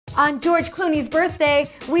On George Clooney's birthday,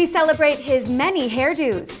 we celebrate his many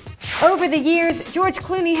hairdos. Over the years, George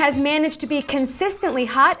Clooney has managed to be consistently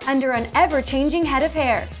hot under an ever-changing head of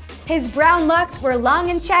hair. His brown locks were long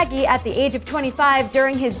and shaggy at the age of 25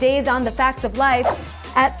 during his days on The Facts of Life.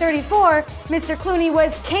 At 34, Mr. Clooney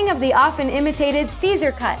was king of the often imitated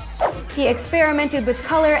Caesar cut. He experimented with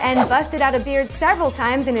color and busted out a beard several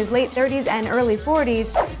times in his late 30s and early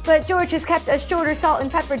 40s, but George has kept a shorter salt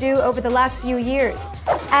and pepper do over the last few years.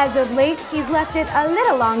 As of late, he's left it a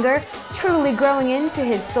little longer, truly growing into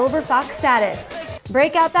his silver fox status.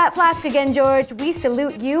 Break out that flask again, George. We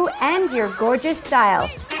salute you and your gorgeous style.